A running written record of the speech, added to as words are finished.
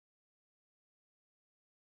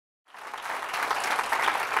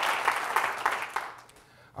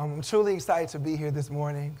I'm truly excited to be here this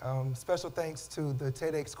morning. Special thanks to the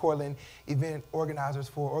TEDxCortland event organizers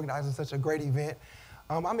for organizing such a great event.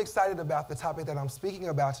 I'm excited about the topic that I'm speaking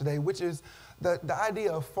about today, which is the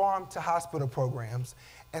idea of farm-to-hospital programs.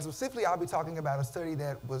 And specifically, I'll be talking about a study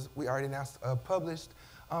that we already announced published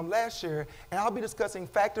last year, and I'll be discussing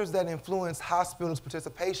factors that influence hospitals'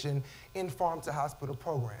 participation in farm-to-hospital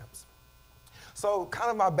programs. So kind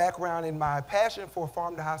of my background and my passion for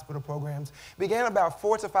farm-to-hospital programs began about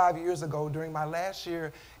 4 to 5 years ago during my last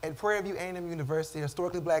year at Prairie View A&M University, a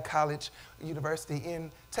historically black college university in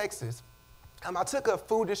Texas. I took a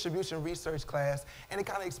food distribution research class, and it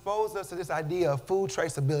kind of exposed us to this idea of food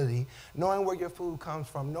traceability, knowing where your food comes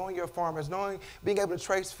from, knowing your farmers, being able to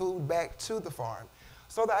trace food back to the farm.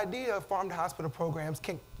 So the idea of farm-to-hospital programs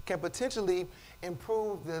can potentially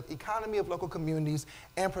improve the economy of local communities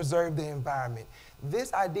and preserve the environment.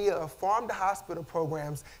 This idea of farm-to-hospital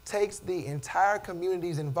programs takes the entire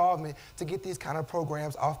community's involvement to get these kind of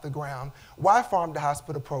programs off the ground. Why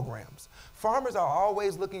farm-to-hospital programs? Farmers are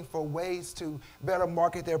always looking for ways to better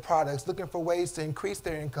market their products, looking for ways to increase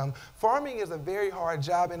their income. Farming is a very hard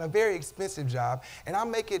job and a very expensive job, and I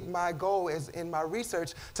make it my goal in my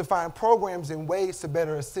research to find programs and ways to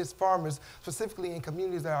better assist farmers, specifically in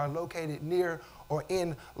communities that are located near or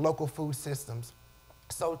in local food systems.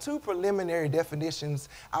 So 2 preliminary definitions,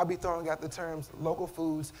 I'll be throwing out the terms local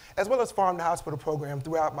foods as well as farm-to-hospital program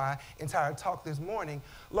throughout my entire talk this morning.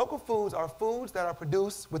 Local foods are foods that are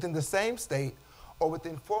produced within the same state or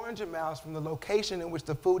within 400 miles from the location in which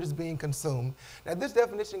the food is being consumed. Now this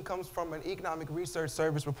definition comes from an Economic Research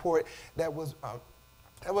Service report that was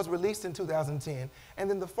released in 2010. And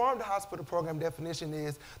then the farm-to-hospital program definition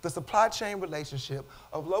is the supply chain relationship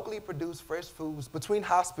of locally produced fresh foods between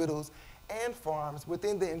hospitals and farms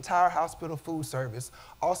within the entire hospital food service.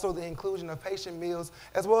 Also the inclusion of patient meals,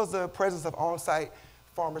 as well as the presence of on-site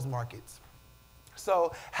farmers markets.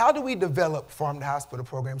 So how do we develop farm-to-hospital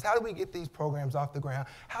programs? How do we get these programs off the ground?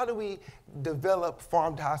 How do we develop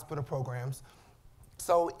farm-to-hospital programs?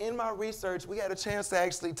 So in my research, we had a chance to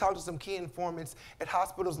actually talk to some key informants at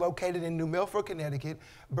hospitals located in New Milford, Connecticut,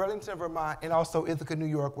 Burlington, Vermont, and also Ithaca, New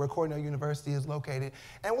York, where Cornell University is located.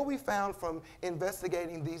 And what we found from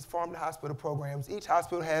investigating these farm-to-hospital programs, each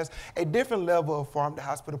hospital has a different level of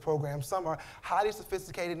farm-to-hospital programs. Some are highly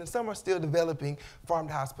sophisticated, and some are still developing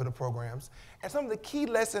farm-to-hospital programs. And some of the key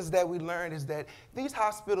lessons that we learned is that these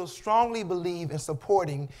hospitals strongly believe in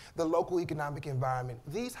supporting the local economic environment.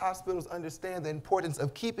 These hospitals understand the importance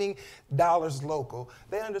of keeping dollars local.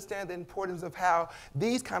 They understand the importance of how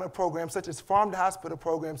these kind of programs, such as farm-to-hospital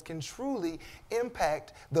programs, can truly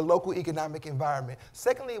impact the local economic environment.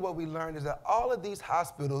 Secondly, what we learned is that all of these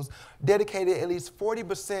hospitals dedicated at least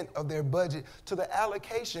 40% of their budget to the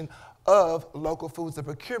allocation of local foods, the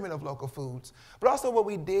procurement of local foods. But also what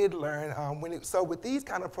we did learn, so with these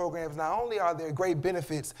kind of programs, not only are there great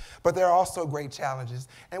benefits, but there are also great challenges.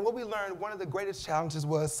 And what we learned, one of the greatest challenges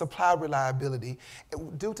was supply reliability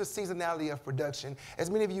due to seasonality of production. As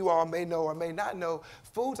many of you all may know or may not know,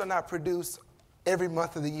 foods are not produced every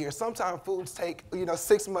month of the year. Sometimes foods take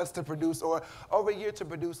 6 months to produce or over a year to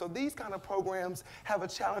produce. So these kind of programs have a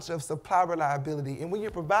challenge of supply reliability. And when you're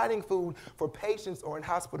providing food for patients or in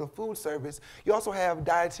hospital food service, you also have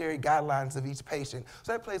dietary guidelines of each patient.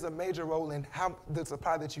 So that plays a major role in the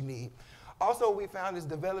supply that you need. Also, what we found is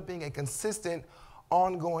developing a consistent,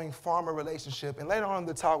 ongoing farmer relationship. And later on in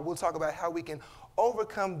the talk, we'll talk about how we can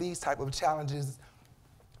overcome these type of challenges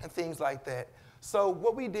and things like that. So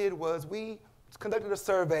what we did was we conducted a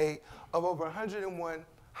survey of over 101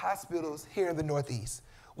 hospitals here in the Northeast.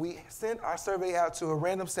 We sent our survey out to a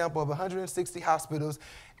random sample of 160 hospitals,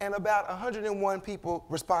 and about 101 people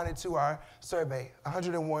responded to our survey,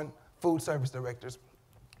 101 food service directors.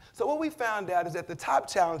 So what we found out is that the top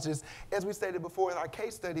challenges, as we stated before in our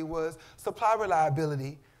case study, was supply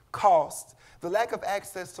reliability, cost, the lack of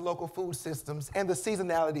access to local food systems, and the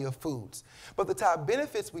seasonality of foods. But the top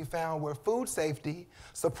benefits we found were food safety,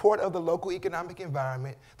 support of the local economic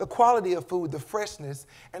environment, the quality of food, the freshness,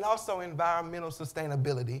 and also environmental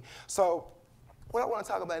sustainability. So what I want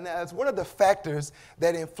to talk about now is what are the factors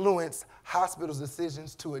that influence hospitals'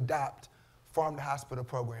 decisions to adopt farm-to-hospital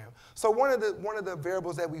program. So one of the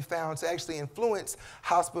variables that we found to actually influence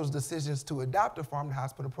hospitals' decisions to adopt a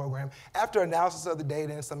farm-to-hospital program, after analysis of the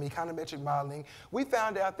data and some econometric modeling, we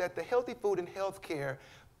found out that the healthy food and health care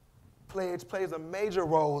pledge plays a major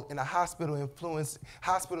role in a hospital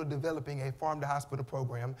developing a farm-to-hospital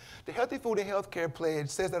program. The Healthy Food and Healthcare Pledge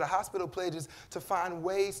says that a hospital pledges to find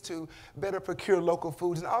ways to better procure local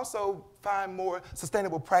foods and also find more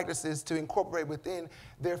sustainable practices to incorporate within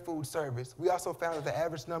their food service. We also found that the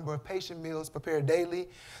average number of patient meals prepared daily,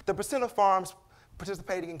 the percent of farms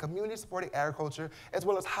participating in community-supported agriculture, as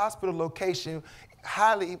well as hospital location,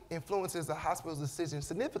 highly influences a hospital's decision,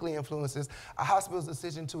 significantly influences a hospital's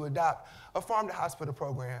decision to adopt a farm-to-hospital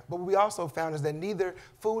program. But what we also found is that neither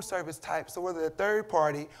food service type, so whether they're third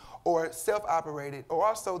party or self-operated, or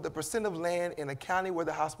also the percent of land in a county where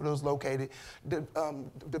the hospital is located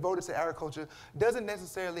devoted to agriculture, doesn't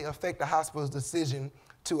necessarily affect the hospital's decision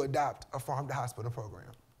to adopt a farm-to-hospital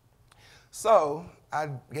program. So I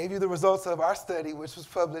gave you the results of our study, which was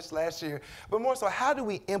published last year, but more so, how do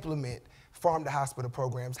we implement farm-to-hospital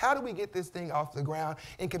programs? How do we get this thing off the ground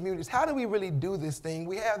in communities? How do we really do this thing?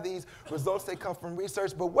 We have these results that come from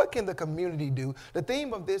research, but what can the community do? The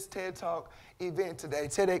theme of this TED Talk event today,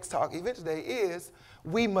 TEDx Talk event today is,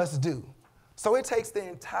 we must do. So it takes the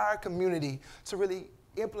entire community to really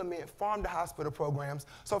implement farm-to-hospital programs.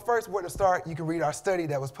 So first, where to start, you can read our study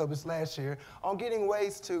that was published last year on getting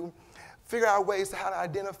ways to figure out ways to how to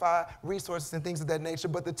identify resources and things of that nature.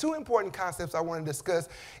 But the two important concepts I want to discuss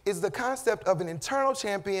is the concept of an internal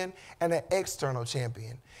champion and an external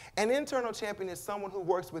champion. An internal champion is someone who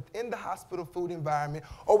works within the hospital food environment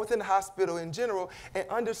or within the hospital in general and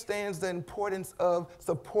understands the importance of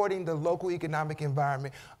supporting the local economic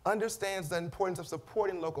environment, understands the importance of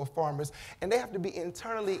supporting local farmers, and they have to be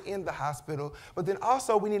internally in the hospital. But then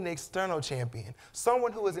also we need an external champion,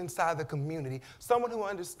 someone who is inside the community, someone who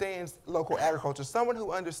understands local agriculture, someone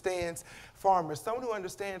who understands farmers, someone who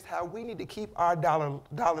understands how we need to keep our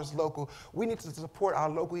dollars local. We need to support our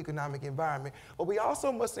local economic environment. But we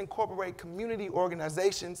also must incorporate community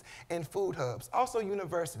organizations and food hubs, also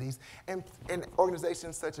universities and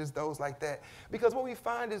organizations such as those like that. Because what we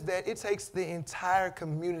find is that it takes the entire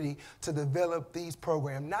community to develop these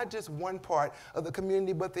programs, not just one part of the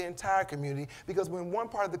community, but the entire community. Because when one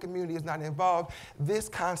part of the community is not involved, this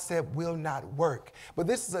concept will not work. But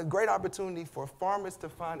this is a great opportunity for farmers to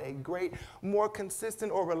find a great, more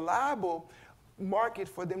consistent or reliable market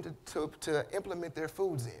for them to implement their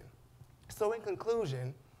foods in. So in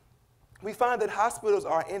conclusion, we find that hospitals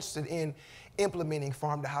are interested in implementing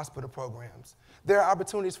farm-to-hospital programs. There are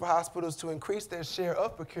opportunities for hospitals to increase their share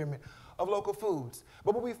of procurement of local foods.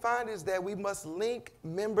 But what we find is that we must link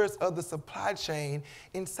members of the supply chain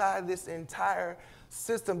inside this entire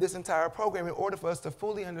system, this entire program, in order for us to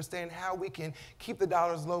fully understand how we can keep the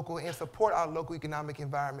dollars local and support our local economic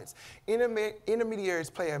environments. Intermediaries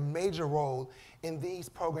play a major role in these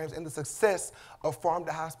programs and the success of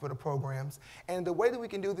farm-to-hospital programs. And the way that we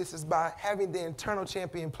can do this is by having the internal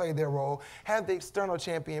champion play their role, have the external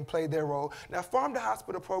champion play their role. Now,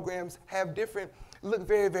 farm-to-hospital programs have look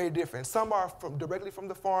very, very different. Some are directly from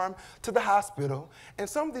the farm to the hospital, and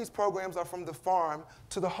some of these programs are from the farm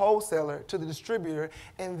to the wholesaler, to the distributor,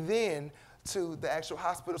 and then to the actual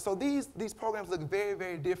hospital. So these programs look very,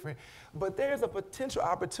 very different, but there's a potential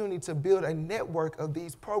opportunity to build a network of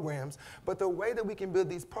these programs. But the way that we can build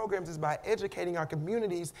these programs is by educating our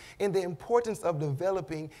communities in the importance of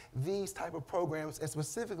developing these type of programs, and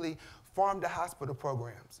specifically farm-to-hospital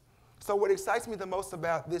programs. So what excites me the most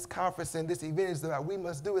about this conference and this event is that we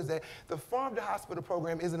must do is that the farm-to-hospital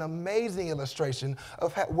program is an amazing illustration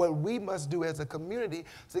of what we must do as a community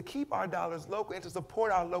to keep our dollars local and to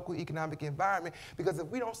support our local economic environment, because if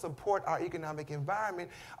we don't support our economic environment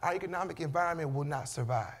will not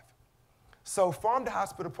survive. So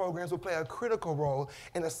farm-to-hospital programs will play a critical role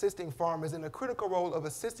in assisting farmers and a critical role of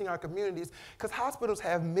assisting our communities, because hospitals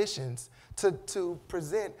have missions to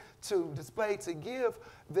present, to display, to give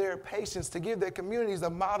their patients, to give their communities a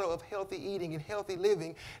model of healthy eating and healthy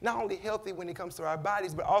living, not only healthy when it comes to our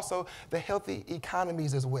bodies, but also the healthy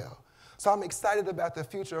economies as well. So I'm excited about the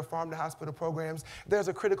future of farm-to-hospital programs. There's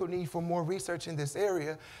a critical need for more research in this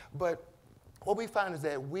area, but what we find is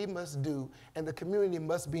that we must do, and the community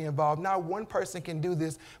must be involved. Not one person can do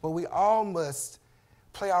this, but we all must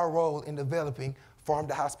play our role in developing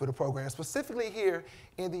farm-to-hospital programs, specifically here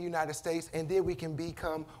in the United States, and then we can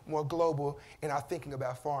become more global in our thinking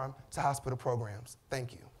about farm-to-hospital programs.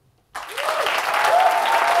 Thank you.